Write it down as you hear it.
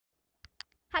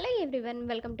Hello everyone,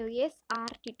 welcome to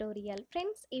SR tutorial.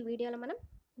 Friends, ఈ వీడియోలో మనం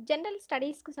జనరల్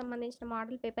స్టడీస్కు సంబంధించిన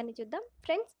మోడల్ పేపర్ని చూద్దాం.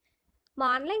 ఫ్రెండ్స్, మా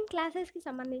ఆన్లైన్ క్లాసెస్కి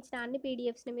సంబంధించిన అన్ని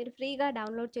పీడిఎఫ్స్ని మీరు ఫ్రీగా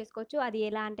డౌన్లోడ్ చేసుకోవచ్చు. అది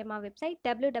ఎలా అంటే మా వెబ్సైట్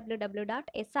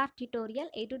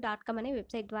www.srtutorial82.com అనే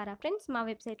వెబ్సైట్ ద్వారా. ఫ్రెండ్స్, మా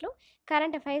వెబ్సైట్లో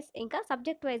కరెంట్ అఫైర్స్ ఇంకా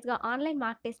సబ్జెక్ట్ వైజ్గా ఆన్లైన్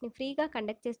మార్క్ టెస్ట్ని ఫ్రీగా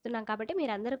కండక్ట్ చేస్తున్నాం కాబట్టి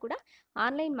మీరందరూ కూడా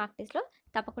ఆన్లైన్ మార్క్ టెస్ట్లో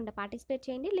తప్పకుండా పార్టిసిపేట్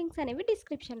చేయండి. లింక్స్ అనేవి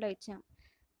డిస్క్రిప్షన్లో ఇచ్చాం.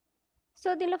 సో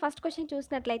దీనిలో ఫస్ట్ క్వశ్చన్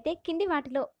చూసినట్లయితే, కింది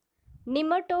వాటిలో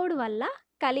నిమటోడ్ వల్ల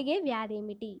కలిగే వ్యాధి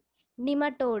ఏమిటి?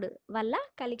 నిమటోడ్ వల్ల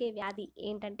కలిగే వ్యాధి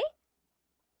ఏంటంటే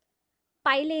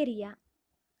పైలేరియా.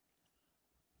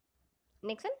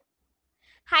 నెక్స్ట్ వన్,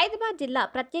 హైదరాబాద్ జిల్లా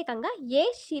ప్రత్యేకంగా ఏ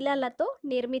శిలలతో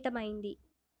నిర్మితమైంది?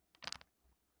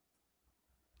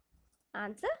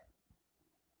 Answer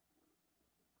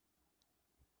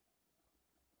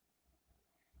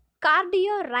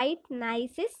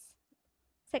కార్డియోరైట్నైసిస్.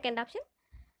 Second option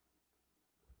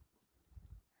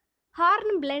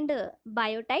horn blend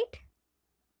biotite.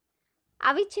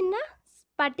 అవి చిన్న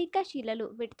స్ఫటిక శిలలు,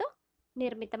 వీటితో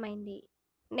నిర్మితమైంది.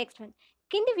 నెక్స్ట్ వన్,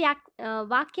 కింది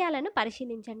వాక్యాలను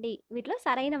పరిశీలించండి. వీటిలో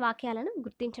సరైన వాక్యాలను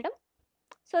గుర్తించడం.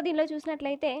 సో దీనిలో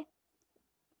చూసినట్లయితే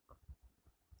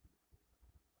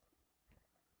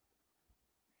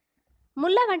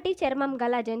ముళ్ళ వంటి చర్మం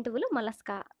గల జంతువులు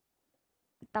మొలస్కా.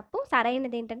 తప్పు.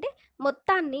 సరైనది ఏంటంటే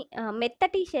మొత్తాన్ని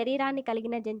మెత్తటి శరీరాన్ని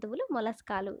కలిగిన జంతువులు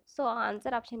మొలస్కాలు. So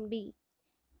answer option B.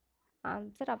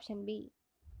 Answer option B.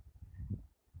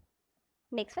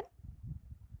 Next one,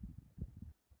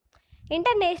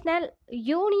 international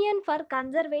union for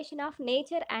conservation of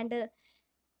nature and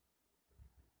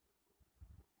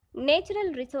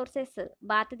natural resources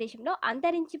భారతదేశంలో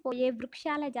అంతరించిపోయే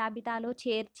వృక్షాల జాబితాలో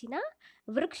చేర్చిన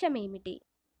వృక్షం ఏమిటి?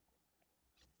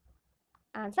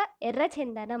 ఆన్సర్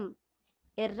ఎర్రచందనం.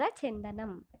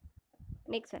 ఎర్రచందనం.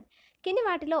 నెక్స్ట్ వన్, కింది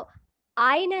వాటిలో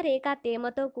ఆయన రేఖ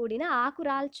తేమతో కూడిన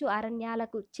ఆకురాల్చు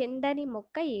అరణ్యాలకు చెందని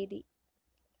మొక్క ఏది?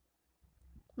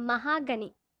 మహాగని.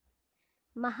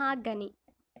 మహాగని.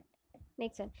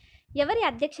 నెక్స్ట్ వన్, ఎవరి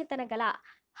అధ్యక్షతన గల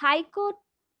హైకోర్టు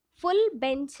ఫుల్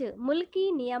బెంచ్ ముల్కీ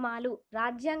నియమాలు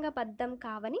రాజ్యాంగబద్ధం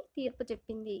కావని తీర్పు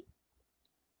చెప్పింది?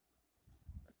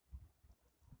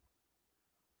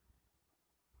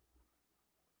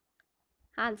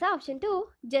 Answer option 2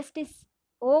 justice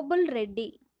Obul Reddy.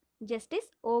 Justice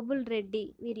Obul Reddy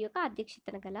వీరి యొక్క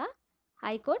అధ్యక్షతన గల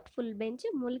హైకోర్టు ఫుల్ బెంచ్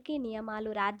ముల్కీ నియమాలు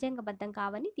రాజ్యాంగబద్ధం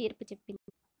కావని తీర్పు చెప్పింది.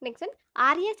 నెక్స్ట్ వన్,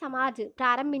 ఆర్య సమాజ్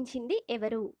ప్రారంభించింది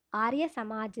ఎవరు? ఆర్య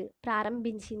సమాజ్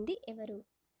ప్రారంభించింది ఎవరు?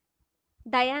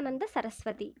 దయానంద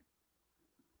సరస్వతి.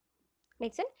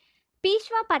 నెక్స్ట్ వన్,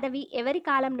 పీష్వా పదవి ఎవరి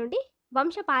కాలం నుండి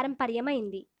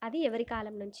వంశపారంపర్యమైంది? అది ఎవరి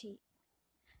కాలం నుంచి?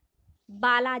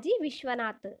 బాలాజీ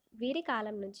విశ్వనాథ్ వీరి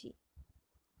కాలం నుంచి.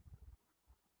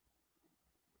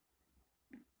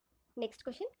 నెక్స్ట్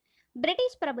క్వశ్చన్,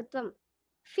 బ్రిటిష్ ప్రభుత్వం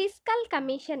ఫిస్కల్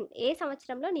కమిషన్ ఏ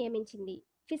సంవత్సరంలో నియమించింది?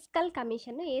 ఫిస్కల్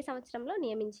కమిషన్ను ఏ సంవత్సరంలో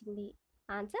నియమించింది?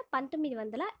 ఆన్సర్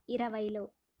 1920లో.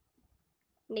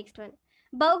 నెక్స్ట్ వన్,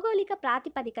 భౌగోళిక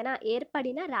ప్రాతిపదికన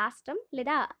ఏర్పడిన రాష్ట్రం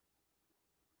లేదా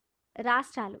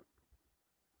రాష్ట్రాలు.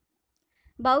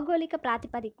 భౌగోళిక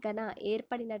ప్రాతిపదికన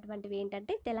ఏర్పడినటువంటివి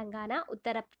ఏంటంటే తెలంగాణ,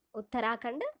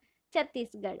 ఉత్తరాఖండ్,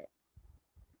 ఛత్తీస్గఢ్.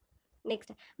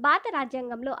 నెక్స్ట్, భారత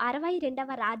రాజ్యాంగంలో 62వ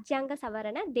రాజ్యాంగ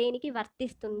సవరణ దేనికి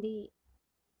వర్తిస్తుంది?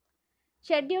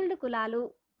 షెడ్యూల్డ్ కులాలు,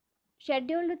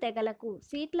 షెడ్యూల్డ్ తెగలకు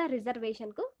సీట్ల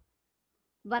రిజర్వేషన్కు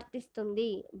వర్తిస్తుంది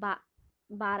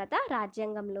భారత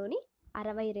రాజ్యాంగంలోని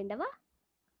 62వ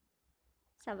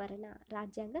సవరణ,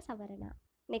 రాజ్యాంగ సవరణ.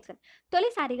 నెక్స్ట్,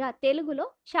 తొలిసారిగా తెలుగులో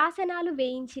శాసనాలు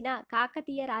వేయించిన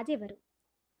కాకతీయ రాజు ఎవరు?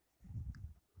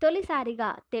 తొలిసారిగా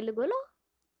తెలుగులో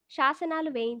శాసనాలు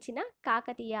వేయించిన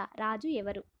కాకతీయ రాజు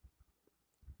ఎవరు?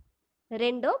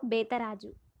 రెండో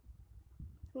బేతరాజు.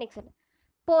 నెక్స్ట్,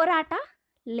 పోరాట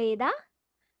లేదా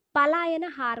పలాయన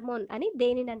హార్మోన్ అని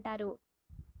దేనిని అంటారు?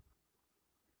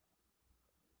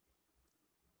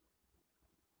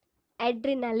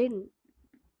 అడ్రినలిన్.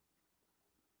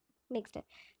 నెక్స్ట్,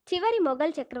 చివరి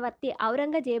మొఘల్ చక్రవర్తి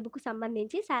ఔరంగజేబుకు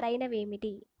సంబంధించి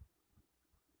సరైనవేమిటి?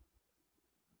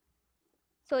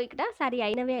 సో ఇక్కడ సరి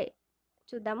అయినవే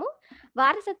చూద్దాము.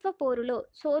 వారసత్వ పోరులో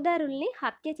సోదరుల్ని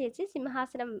హత్య చేసి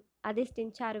సింహాసనం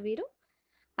అధిష్ఠించారు వీరు.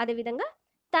 అదేవిధంగా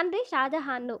తండ్రి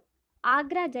షాజహాన్ను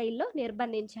ఆగ్రా జైల్లో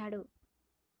నిర్బంధించాడు.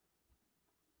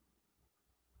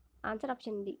 Answer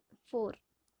option D 4.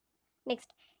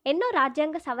 నెక్స్ట్, ఎన్నో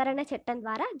రాజ్యాంగ సవరణ చట్టం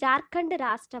ద్వారా జార్ఖండ్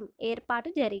రాష్ట్రం ఏర్పాటు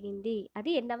జరిగింది?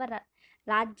 అది ఎన్నవ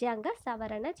రాజ్యాంగ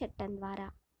సవరణ చట్టం ద్వారా?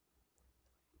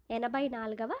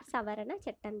 84వ సవరణ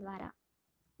చట్టం ద్వారా.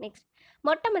 నెక్స్ట్,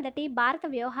 మొట్టమొదటి భారత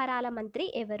వ్యవహారాల మంత్రి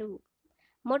ఎవరు?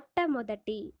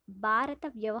 మొట్టమొదటి భారత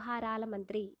వ్యవహారాల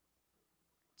మంత్రి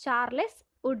చార్లెస్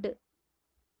వుడ్.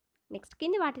 నెక్స్ట్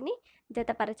కింది వాటిని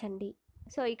జతపరచండి.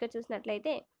 సో ఇక్కడ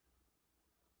చూసినట్లయితే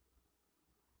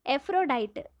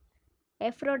ఎఫ్రోడైట్,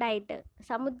 ఎఫ్రోడైట్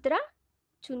సముద్ర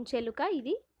చుంచెలుక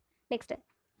ఇది. నెక్స్ట్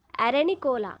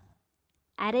అరెనికోలా,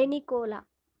 అరెనికోలా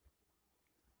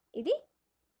ఇది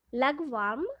లగ్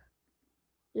వామ్,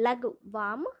 లగ్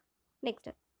వామ్. నెక్స్ట్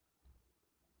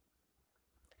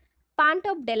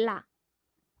పాంటోబ్డెల్లా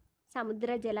సముద్ర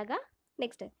జలగ.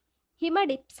 నెక్స్ట్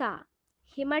హిమడిప్సా,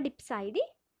 హిమడిప్సా ఇది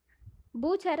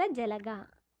భూచర జలగ.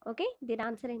 ఓకే, దీని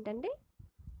ఆన్సర్ ఏంటంటే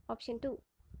option 2,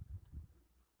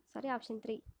 sorry option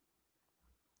 3,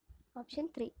 option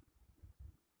 3.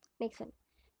 Next one,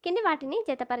 కింది వాటిని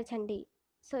జతపరచండి.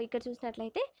 సో ఇక్కడ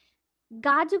చూసినట్లయితే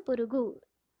గాజు పురుగు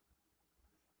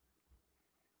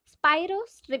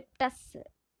స్పైరోస్ట్రిప్టస్,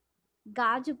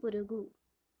 గాజు పురుగు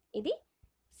ఇది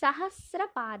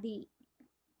సహస్రపాది.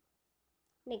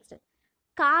 నెక్స్ట్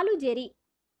కాలు జెరి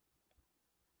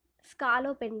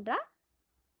స్కాలోపెండ్రా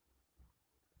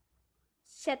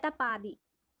శతపాది.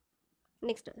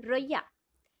 నెక్స్ట్ రొయ్య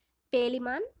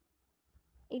పేలిమాన్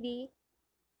ఇది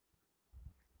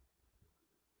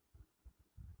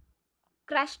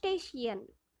క్రస్టేషియన్.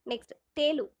 నెక్స్ట్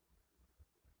తేలు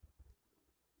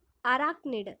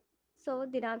అరాక్నిడ్. సో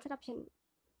దీని ఆన్సర్ ఆప్షన్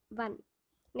 1.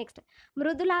 నెక్స్ట్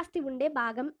మృదులాస్తి ఉండే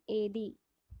భాగం ఏది,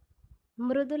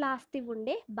 మృదులాస్తి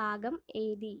ఉండే భాగం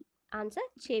ఏది? ఆన్సర్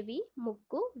చెవి,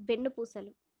 ముక్కు,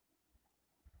 వెన్నుపూసలు.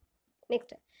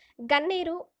 నెక్స్ట్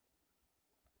గన్నేరు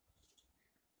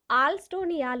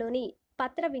ఆల్స్టోనియాలోని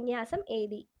పత్ర విన్యాసం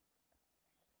ఏది?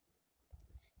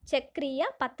 చక్రీయ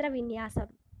పత్ర విన్యాసం.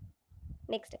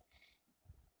 నెక్స్ట్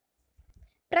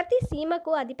ప్రతి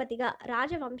సీమకు అధిపతిగా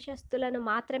రాజవంశస్థులను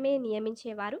మాత్రమే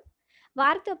నియమించేవారు,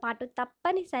 వారితో పాటు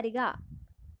తప్పనిసరిగా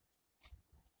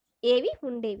ఏవి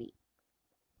ఉండేవి?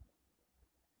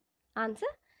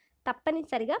 ఆన్సర్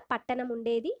తప్పనిసరిగా పట్టణం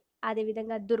ఉండేది,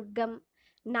 అదేవిధంగా దుర్గం,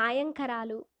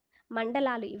 నాయంకరాలు,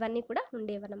 మండలాలు ఇవన్నీ కూడా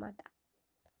ఉండేవన్నమాట.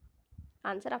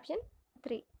 Answer option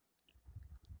 3.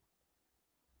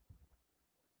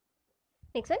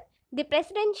 Next one, the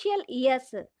presidential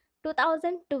years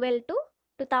 2012 to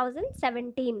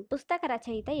 2017 పుస్తక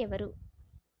రచయిత ఎవరు?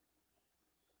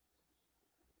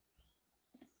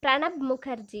 Pranab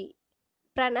Mukherjee,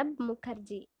 Pranab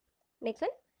Mukherjee. Next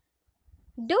one,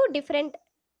 do different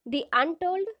the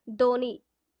untold Dhoni,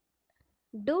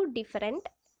 do different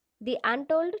the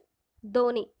untold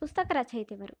Dhoni పుస్తక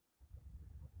రచయిత ఎవరు?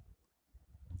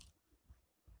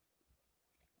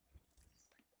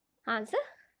 ఆన్సర్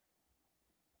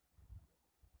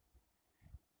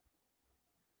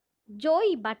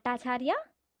జోయి భట్టాచార్య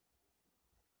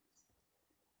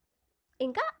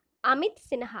ఇంకా Amit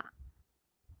Sinha.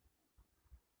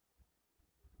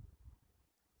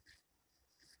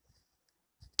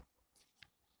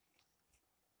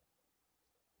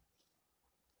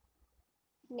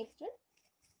 Next one,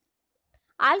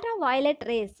 ultra violet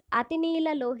rays అతినీల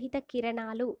Lohitha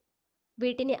కిరణాలు,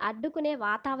 వీటిని అడ్డుకునే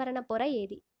వాతావరణ పొర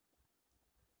ఏది?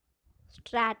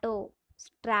 స్ట్రాటో,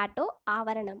 స్ట్రాటో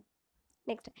ఆవరణం.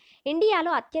 నెక్స్ట్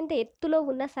ఇండియాలో అత్యంత ఎత్తులో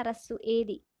ఉన్న సరస్సు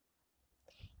ఏది?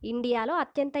 ఇండియాలో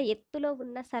అత్యంత ఎత్తులో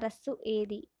ఉన్న సరస్సు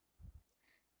ఏది?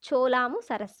 చోలాము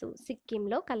సరస్సు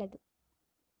సిక్కింలో కలదు.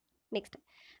 నెక్స్ట్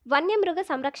వన్యమృగ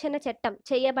సంరక్షణ చట్టం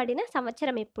చేయబడిన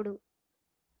సంవత్సరం ఎప్పుడు?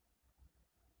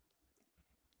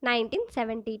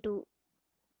 1972.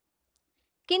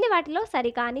 కింది వాటిలో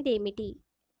సరికానిది ఏమిటి?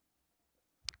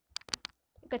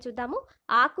 ఇక్కడ చూద్దాము,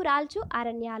 ఆకురాల్చు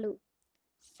అరణ్యాలు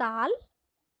సాల్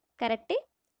కరెక్టే,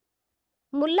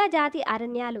 ముళ్ళ జాతి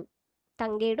అరణ్యాలు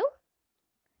తంగేడు.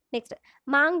 Next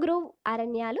mangrove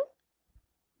అరణ్యాలు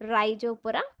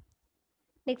రైజోపుర.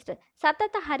 నెక్స్ట్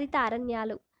సతత హరిత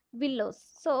అరణ్యాలు విల్లోస్.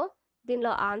 సో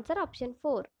దీనిలో ఆన్సర్ ఆప్షన్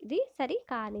 4, ఇది సరి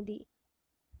కానిది.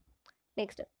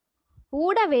 నెక్స్ట్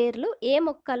ఊడవేర్లు ఏ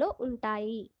మొక్కలో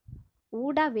ఉంటాయి?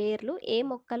 ఊడవేర్లు ఏ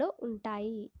మొక్కలో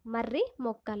ఉంటాయి? మర్రి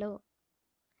మొక్కలో.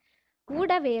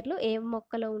 ఊడవేర్లు ఏ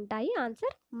మొక్కలో ఉంటాయి?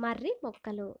 ఆన్సర్ మర్రి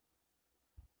మొక్కలో.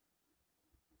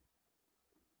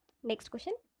 నెక్స్ట్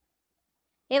క్వశ్చన్,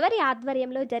 ఎవరి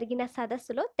ఆధ్వర్యంలో జరిగిన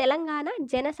సదస్సులో తెలంగాణ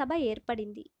జనసభ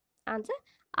ఏర్పడింది? ఆన్సర్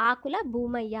ఆకుల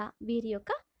భూమయ్య, వీరి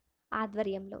యొక్క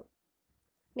ఆధ్వర్యంలో.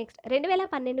 నెక్స్ట్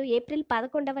 2012 ఏప్రిల్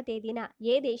 11వ తేదీన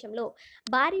ఏ దేశంలో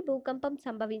భారీ భూకంపం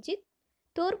సంభవించి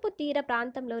తూర్పు తీర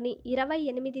ప్రాంతంలోని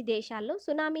 28 దేశాల్లో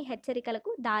సునామీ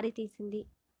హెచ్చరికలకు దారితీసింది?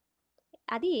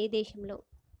 అది ఏ దేశంలో?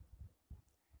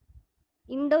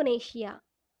 ఇండోనేషియా.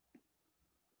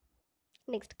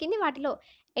 నెక్స్ట్ కింది వాటిలో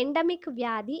ఎండమిక్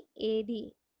వ్యాధి ఏది?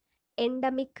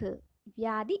 ఎండమిక్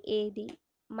వ్యాధి ఏది?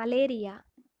 Malaria.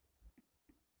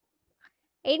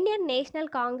 Indian national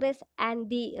Congress and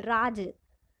the Raj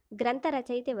గ్రంథ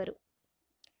రచయిత ఎవరు?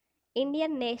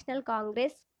 Indian national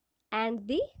Congress and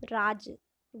the Raj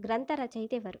గ్రంథ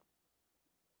రచయిత ఎవరు?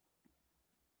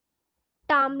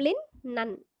 టామ్లిన్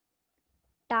నన్.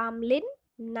 టామ్లిన్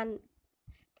నన్.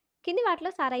 కింది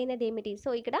వాటిలో సరైనది ఏమిటి? సో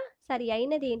ఇక్కడ సరి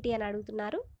అయినది ఏంటి అని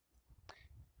అడుగుతున్నారు.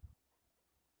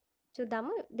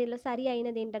 చూద్దాము. దీనిలో సరి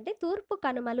అయినది ఏంటంటే తూర్పు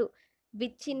కనుమలు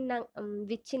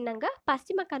విచ్ఛిన్నంగా,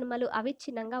 పశ్చిమ కనుమలు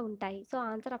అవిచ్ఛిన్నంగా ఉంటాయి. So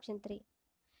answer option 3.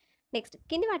 నెక్స్ట్,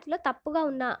 కింది వాటిలో తప్పుగా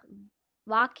ఉన్న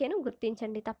వాక్యను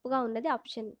గుర్తించండి. తప్పుగా ఉన్నది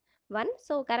ఆప్షన్ 1.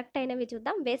 సో కరెక్ట్ అయినవి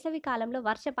చూద్దాం. వేసవి కాలంలో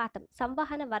వర్షపాతం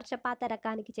సంవహన వర్షపాత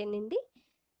రకానికి చెందింది.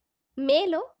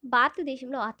 మేలో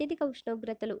భారతదేశంలో అత్యధిక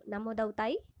ఉష్ణోగ్రతలు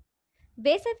నమోదవుతాయి.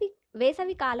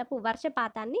 వేసవి కాలపు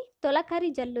వర్షపాతాన్ని తొలకరి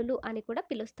జల్లులు అని కూడా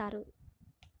పిలుస్తారు.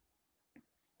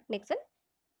 నెక్స్ట్,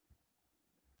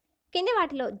 కింది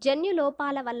వాటిలో జన్యు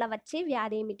లోపాల వల్ల వచ్చే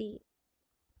వ్యాధి ఏమిటి?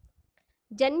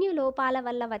 జన్యు లోపాల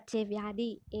వల్ల వచ్చే వ్యాధి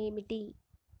ఏమిటి?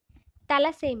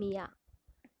 తలసేమియా.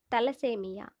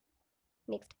 తలసేమియా.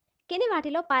 నెక్స్ట్, కింది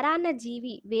వాటిలో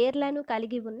పరాన్నజీవి వేర్లను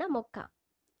కలిగి ఉన్న మొక్క?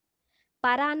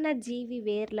 పరాన్నజీవి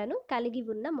వేర్లను కలిగి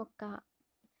ఉన్న మొక్క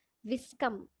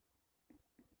విస్కమ్.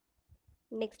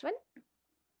 నెక్స్ట్ వన్,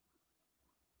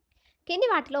 కింది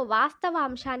వాటిలో వాస్తవ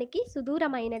అంశానికి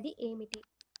సుదూరమైనది ఏమిటి?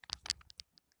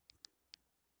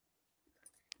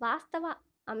 వాస్తవ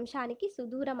అంశానికి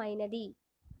సుదూరమైనది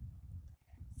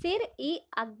సిర్ ఈ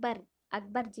అక్బర్.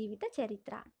 అక్బర్ జీవిత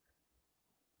చరిత్ర.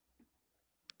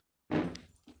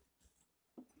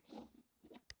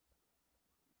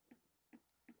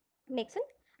 నెక్స్ట్,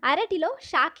 అరటిలో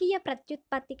శాఖీయ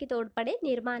ప్రత్యుత్పత్తికి తోడ్పడే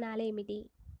నిర్మాణాలు ఏమిటి?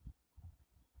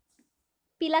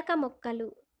 పిలక మొక్కలు.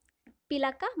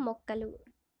 పిలక మొక్కలు.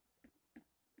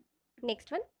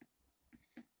 నెక్స్ట్ వన్,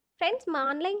 ఫ్రెండ్స్, మా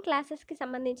ఆన్లైన్ క్లాసెస్కి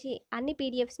సంబంధించి అన్ని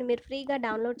పీడిఎఫ్స్ని మీరు ఫ్రీగా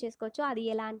డౌన్లోడ్ చేసుకోవచ్చు. అది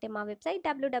ఎలా అంటే మా వెబ్సైట్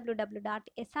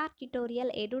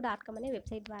www.srtutorialedu.com అనే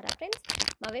వెబ్సైట్ ద్వారా. ఫ్రెండ్స్,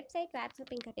 మా వెబ్సైట్,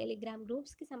 వాట్సాప్ ఇంకా టెలిగ్రామ్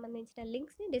గ్రూప్స్కి సంబంధించిన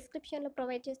లింక్స్ని డిస్క్రిప్షన్లో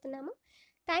ప్రొవైడ్ చేస్తున్నాము.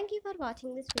 Thank you for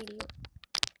watching this video.